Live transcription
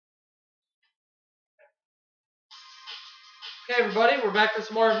Okay, everybody, we're back for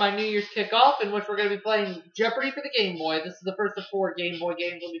some more of my New Year's Kickoff, in which we're going to be playing Jeopardy for the Game Boy. This is the first of 4 Game Boy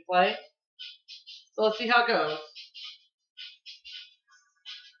games we'll be playing. So let's see how it goes.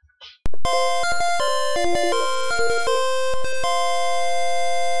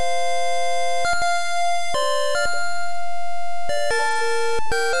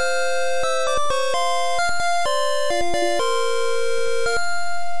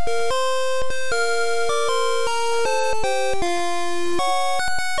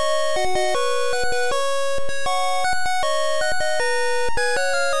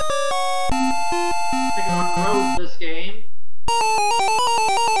 This game.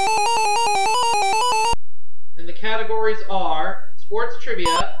 And the categories are sports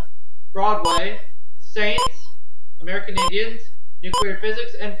trivia, Broadway, Saints, American Indians, nuclear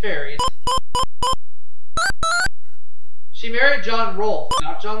physics, and fairies. She married John Rolfe,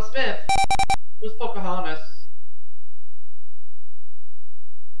 not John Smith. Who's Pocahontas?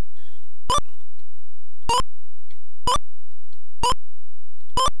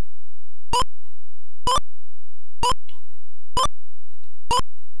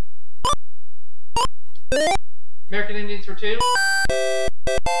 American Indians for 2.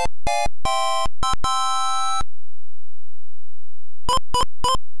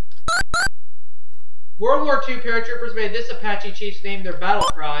 World War II paratroopers made this Apache chief's name their battle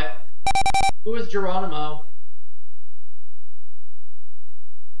cry. Who is Geronimo?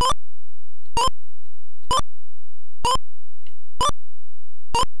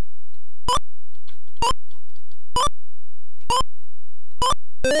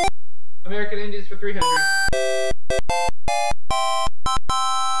 American Indians for 300.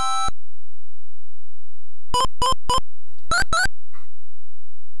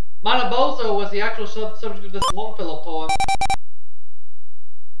 Manabozho was the actual subject of this Longfellow poem.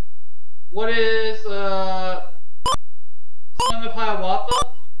 What is Song of Hiawatha?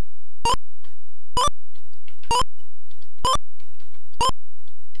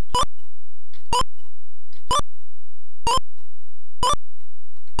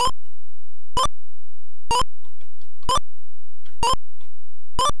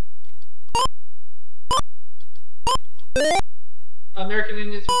 American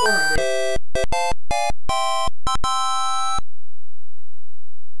Indians for 400.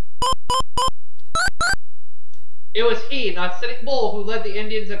 It was he, not Sitting Bull, who led the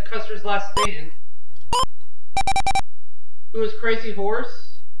Indians at Custer's last stand. Who was Crazy Horse?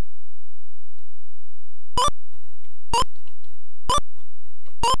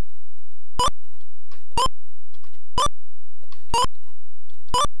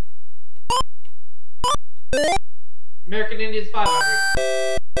 American Indians 500.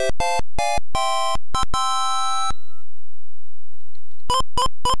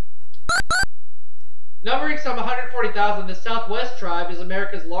 Numbering some 140,000, the Southwest tribe is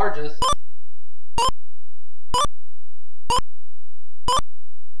America's largest.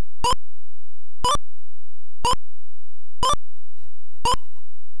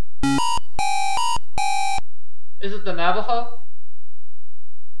 Is it the Navajo?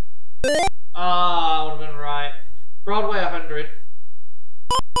 Ah, would have been right. Broadway 100.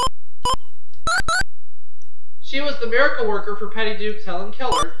 She was the miracle worker for Petty Duke's Helen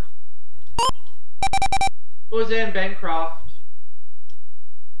Keller. Who was Anne Bancroft?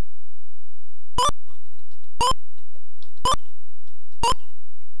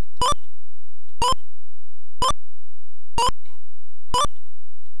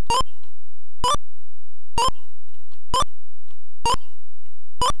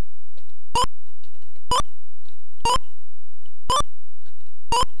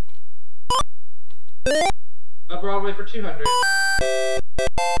 Broadway for 200.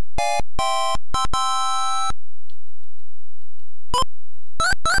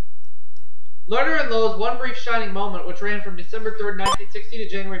 Lerner and Lowe's One Brief Shining Moment, which ran from December 3rd, 1960 to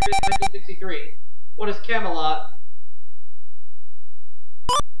January 5th, 1963. What is Camelot?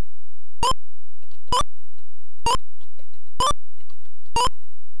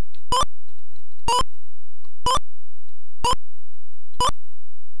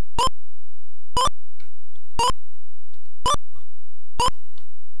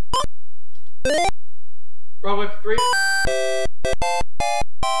 Broadway for 3.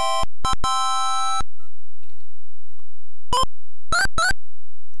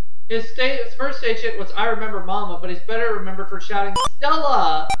 His first stage hit was I Remember Mama, but he's better remembered for shouting,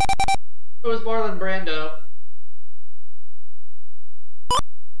 Stella! Who was Marlon Brando?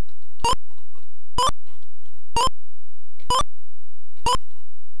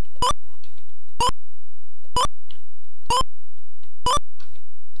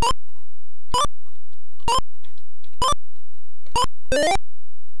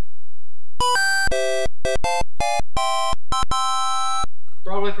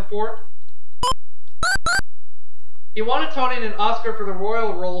 He won a Tony and an Oscar for the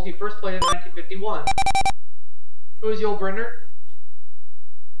royal role he first played in 1951. Who is Yul Brynner?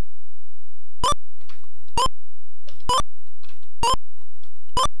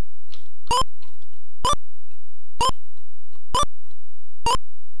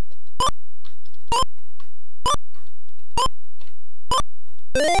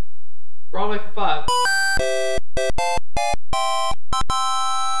 Broadway for 5.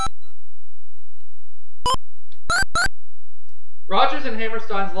 Rodgers and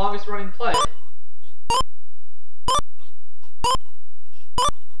Hammerstein's longest running play.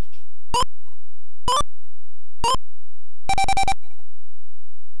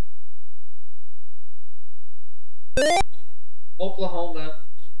 Oklahoma.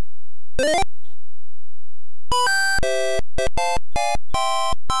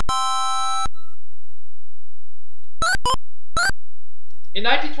 In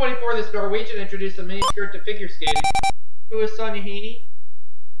 1924, this Norwegian introduced a miniskirt to figure skating. Who is Sonja Henie?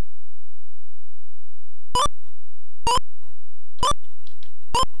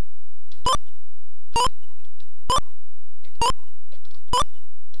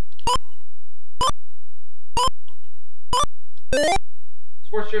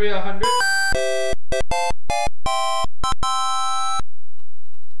 Sports Trivia 100.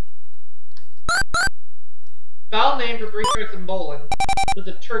 Foul name for 3 strikes in bowling was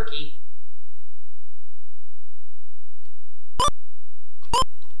a turkey.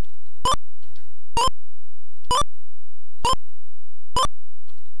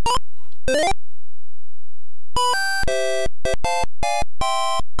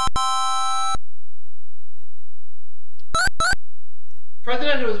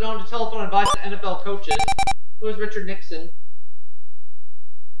 President who was known to telephone advice to NFL coaches. Who is Richard Nixon?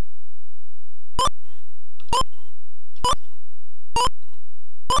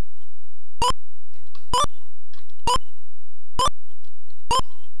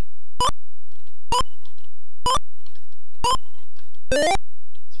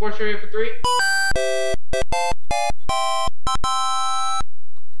 Sports Trivia for 3.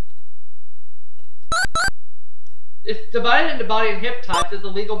 It's divided into body and hip types as a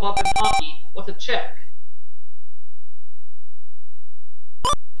legal bump in hockey. What's a check?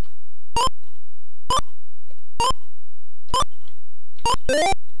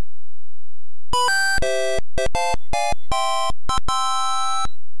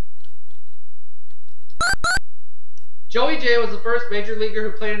 Joey J was the first major leaguer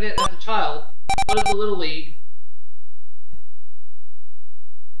who played in it as a child. What is the Little League?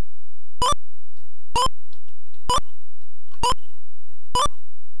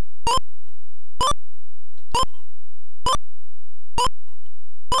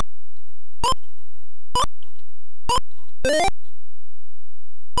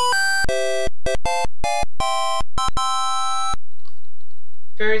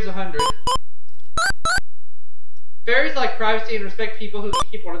 Fairies 100. Fairies like privacy and respect people who can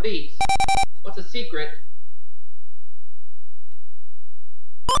keep one of these. What's a secret?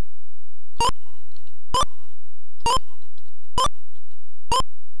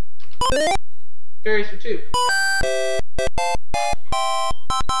 Fairies for 2.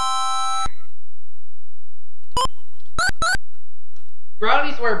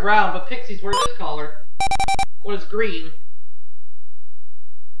 Brownies wear brown, but pixies wear this color. What is green?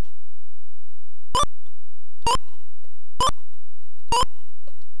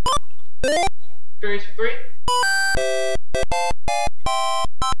 Fairies for 3.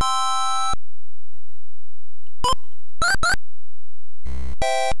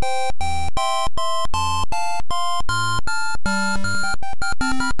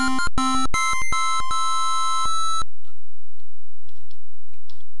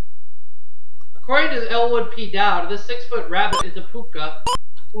 According to Elwood P. Dowd, this 6-foot rabbit is a puka.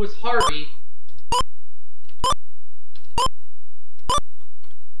 Who is Harvey?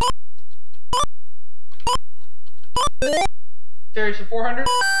 Fairies for 400.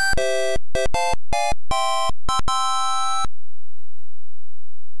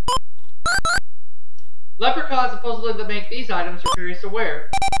 Leprechauns supposedly that make these items are curious to wear.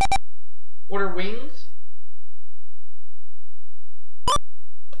 What are wings?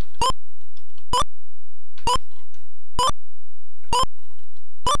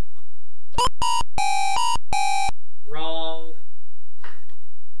 Wrong.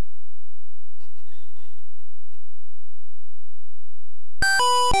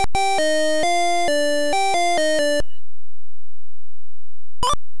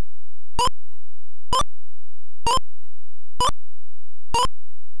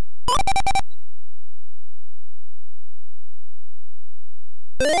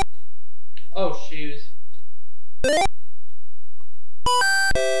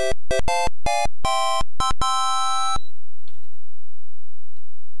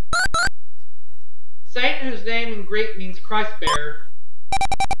 whose name in Greek means Christ bearer.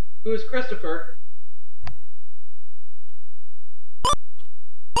 Who is Christopher?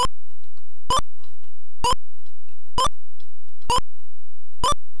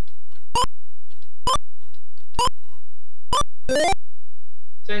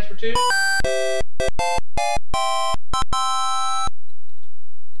 Thanks for 2.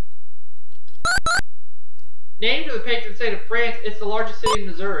 Named for the patron saint of France, it's the largest city in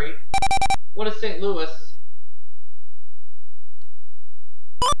Missouri. What is St. Louis?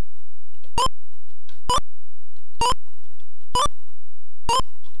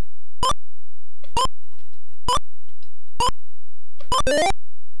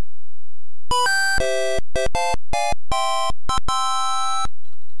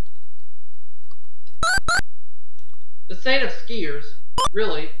 The saint of skiers.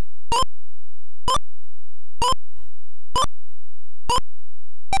 Really?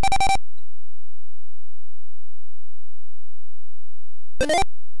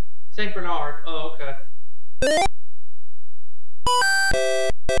 Saint Bernard. Oh, okay.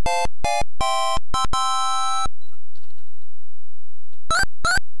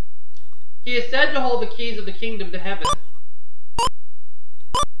 He is said to hold the keys of the kingdom to heaven.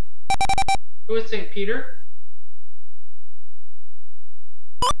 Who is St. Peter?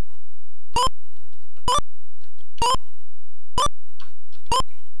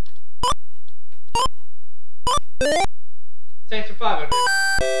 Thanks for 500.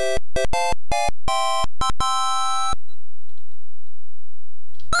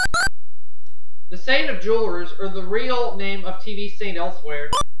 The saint of jewelers, or the real name of TV saint elsewhere.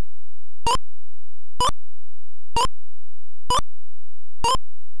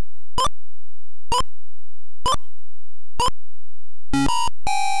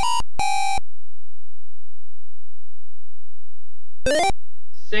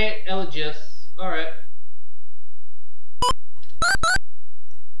 Saint Eligius. Alright.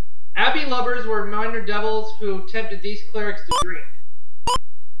 Abbey lubbers were minor devils who tempted these clerics to drink.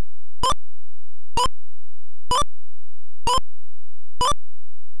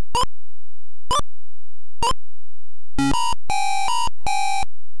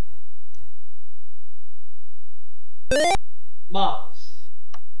 Monks.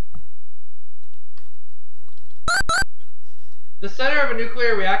 The center of a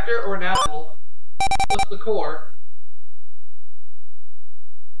nuclear reactor or an apple. What's the core?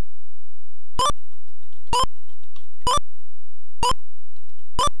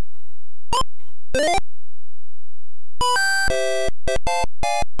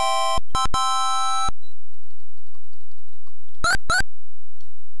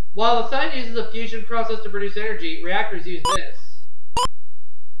 While the sun uses a fusion process to produce energy, reactors use this.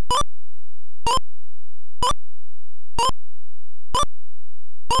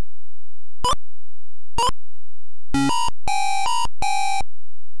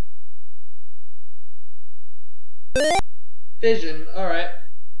 Fission, alright.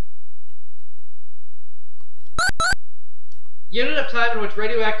 Unit of time in which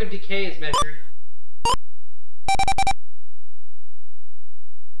radioactive decay is measured.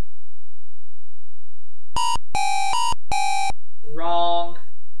 Wrong.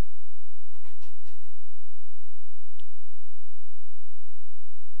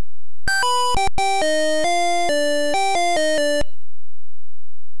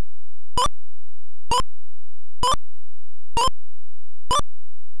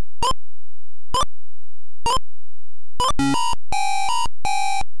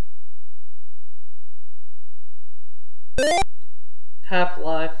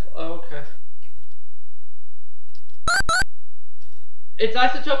 Half-life. Oh, okay. Its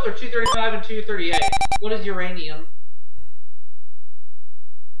isotopes are 235 and 238. What is uranium?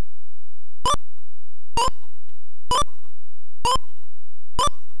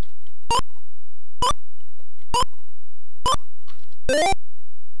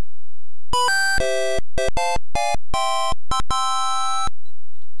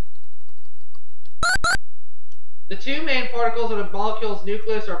 The two main particles in a molecule's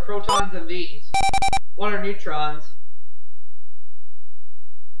nucleus are protons and these. What are neutrons?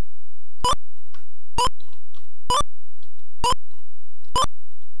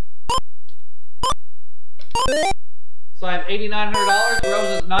 So I have $8,900.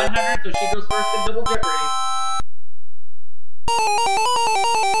 Rose is $900, so she goes first in Double Jeopardy.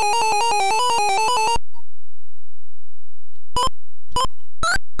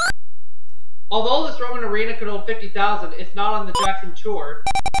 Although this Roman arena could hold 50,000, it's not on the Jackson Tour.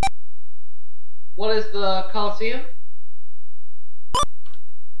 What is the Coliseum?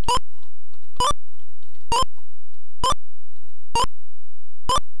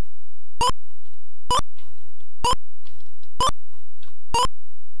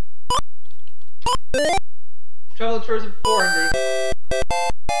 person for 400.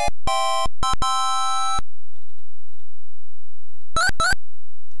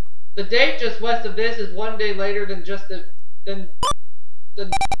 The date just west of this is 1 day later than just the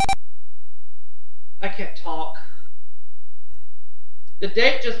I can't talk. The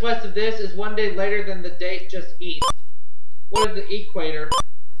date just west of this is 1 day later than the date just east. What is the equator?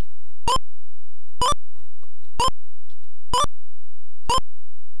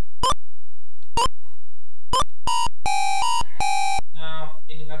 No,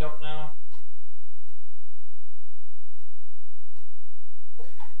 meaning I don't know.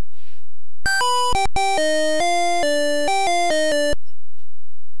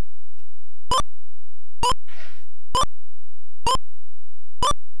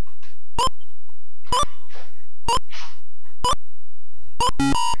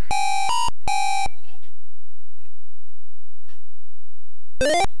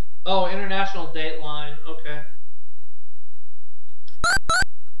 Oh, international dateline. Okay.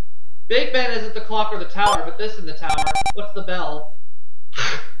 Big Ben isn't the clock or the tower, but this in the tower. What's the bell?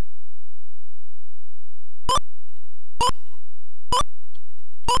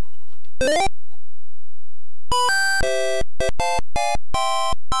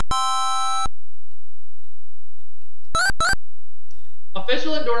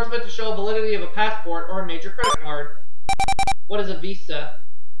 Official endorsement to show validity of a passport or a major credit card. What is a visa?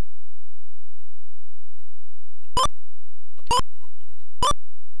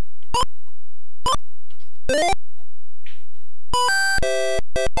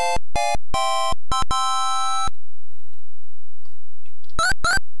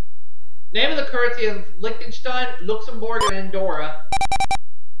 Name of the currency of Liechtenstein, Luxembourg, and Andorra.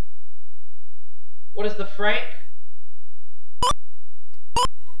 What is the franc?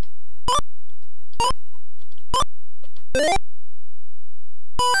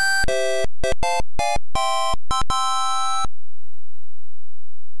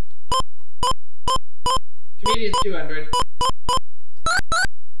 Comedian's 200.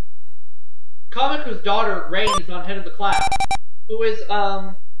 Comic whose daughter Rain is on head of the class. Who is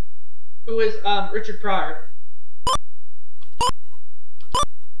Richard Pryor.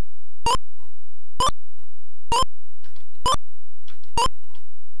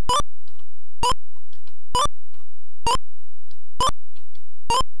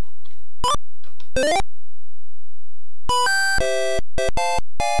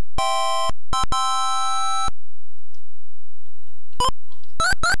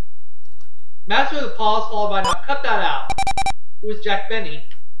 Master of the pause followed by now cut that out. Who is Jack Benny?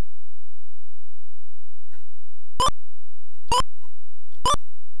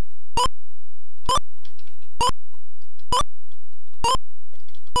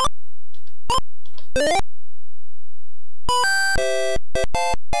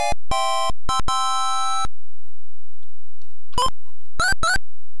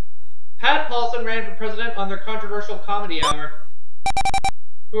 Pat Paulson ran for president on their controversial comedy hour.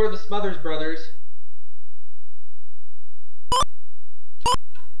 Who are the Smothers Brothers?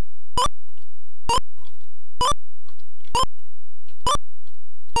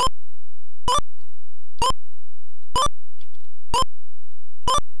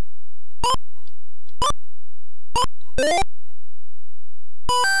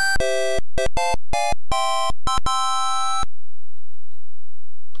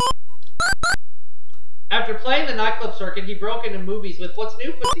 After playing the nightclub circuit, he broke into movies with What's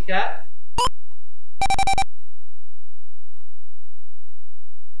New, Pussycat?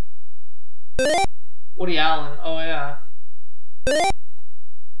 Woody Allen. Oh, yeah.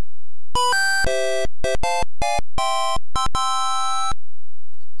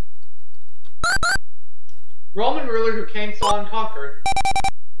 Roman ruler who came, saw, and conquered.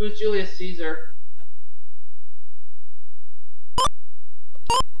 Who's Julius Caesar?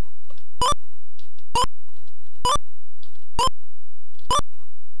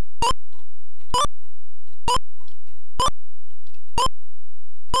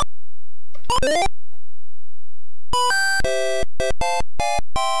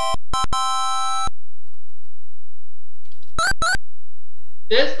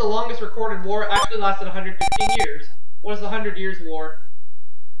 This, the longest recorded war, actually lasted 115 years. What is the 100 Years' War?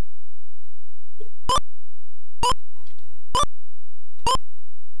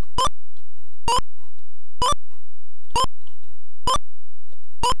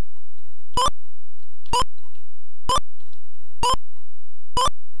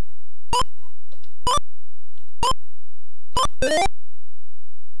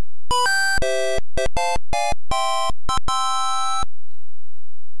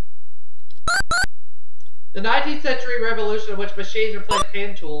 The 19th century revolution in which machines replaced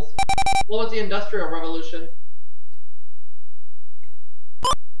hand tools. What was the Industrial Revolution?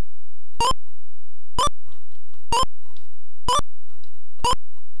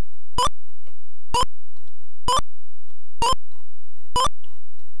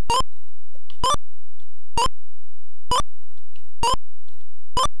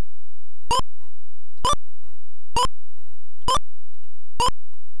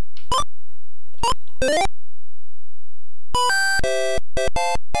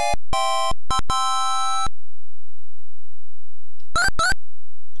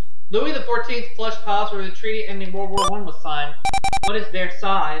 Louis XIV's plush palace where the treaty ending World War I was signed. What is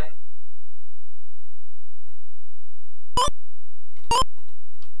Versailles?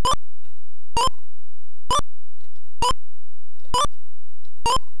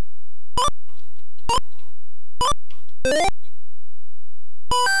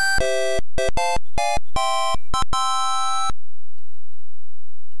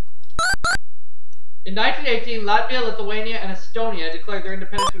 In 1918, Latvia, Lithuania, and Estonia declared their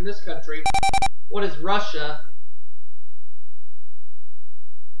independence from this country. What is Russia?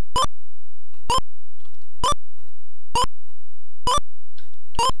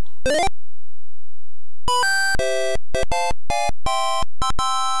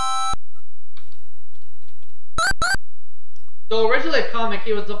 Though originally a comic,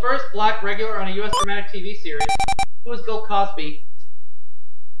 he was the first black regular on a U.S. dramatic TV series. Who is Bill Cosby?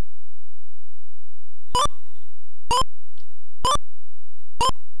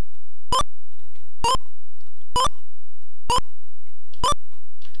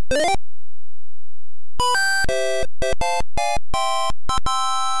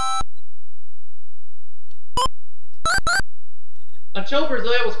 Until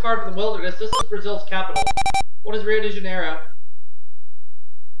Brasilia was carved from the wilderness, this was Brazil's capital. What is Rio de Janeiro?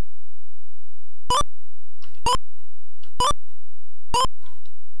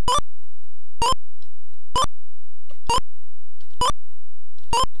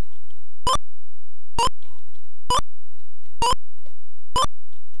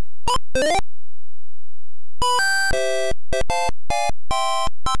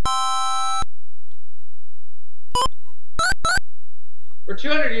 For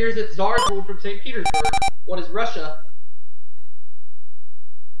 200 years, its czars ruled from St. Petersburg. What is Russia?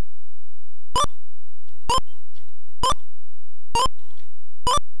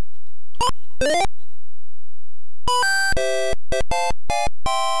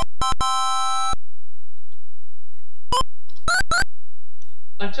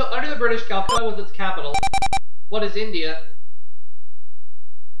 Until under the British, Calcutta was its capital. What is India?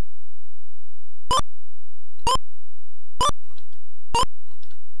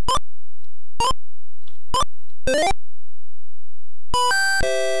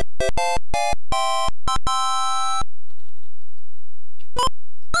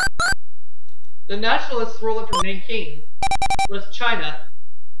 The nationalists ruled it from Nanking. What is China?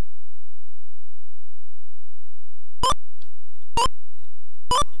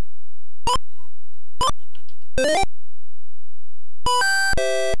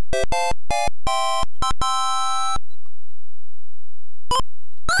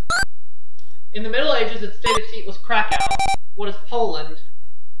 In the Middle Ages, its stated seat was Krakow. What is Poland?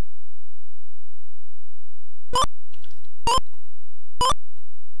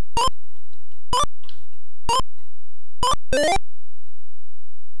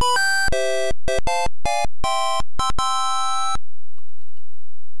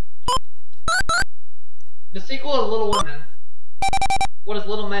 The sequel is Little Women. What is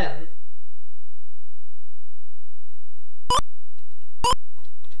Little Men?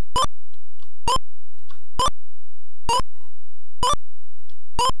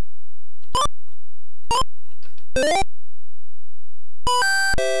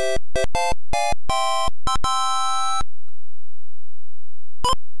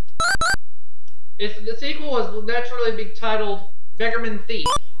 The sequel was naturally be titled Beggarman Thief.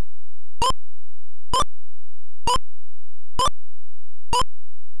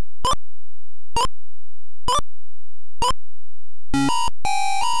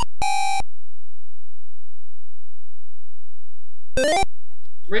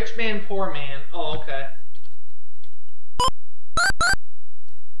 Rich Man, Poor Man. Oh, okay.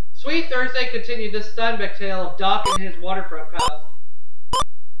 Sweet Thursday continued this Steinbeck tale of Doc and his waterfront palace.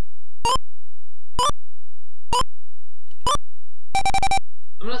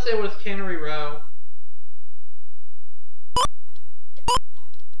 I'm gonna say what is Cannery Row.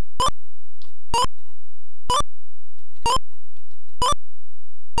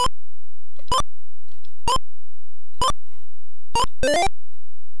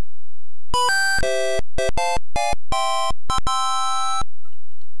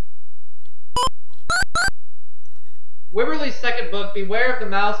 Wimberly's second book, Beware of the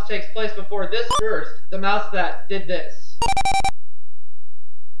Mouse, takes place before this first, The Mouse That Did This.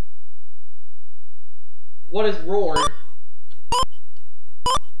 What is Roared?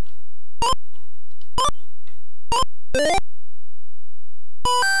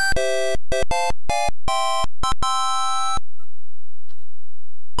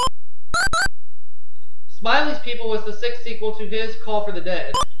 Smiley's People was the sixth sequel to his Call for the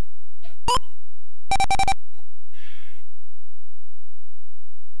Dead.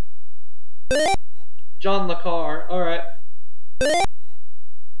 John Le Carre. Alright.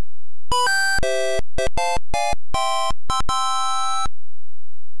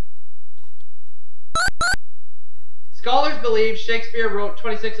 Scholars believe Shakespeare wrote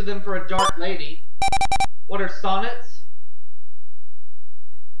 26 of them for a dark lady. What are sonnets?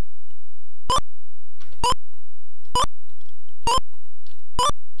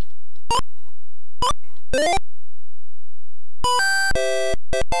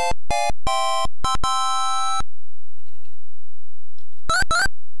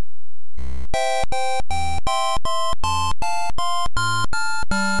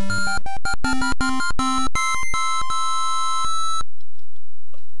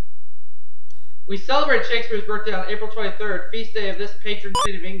 We celebrate Shakespeare's birthday on April 23rd, feast day of this patron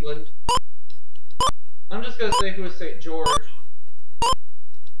saint of England. I'm just going to say who is St. George.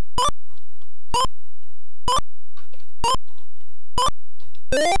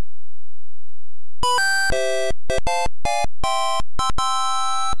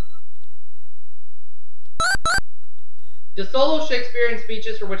 The solo Shakespearean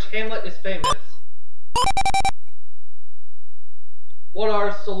speeches for which Hamlet is famous. What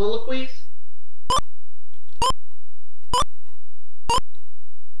are soliloquies?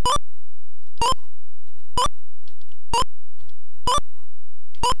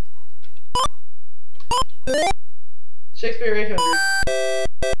 Shakespeare 800.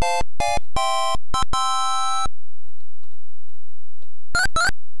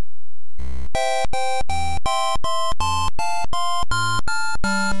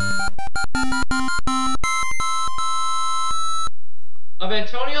 Of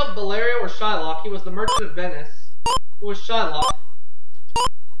Antonio, Valerio, or Shylock, he was the merchant of Venice. Who was Shylock?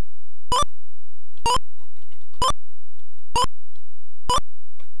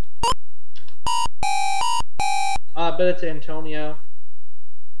 I bet it's Antonio.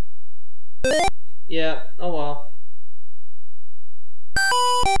 Yeah, oh well.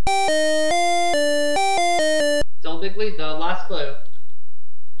 Still big lead though, last clue.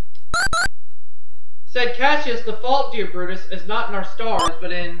 Said Cassius, the fault, dear Brutus, is not in our stars,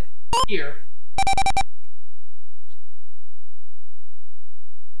 but in here.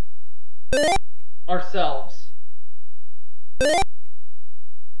 Ourselves.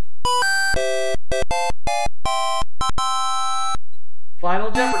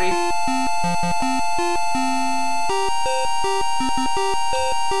 Final Jeopardy.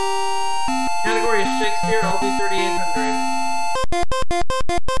 Category is Shakespeare, I'll do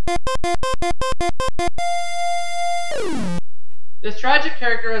 3800. This tragic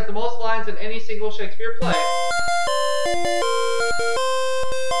character has the most lines in any single Shakespeare play.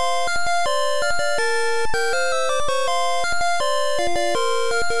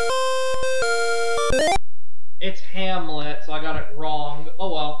 It's Hamlet, so I got it wrong.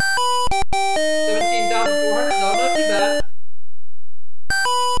 Oh well. 17,400, no, not too bad.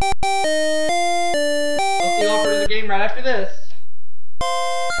 I'll see you all for the game right after this.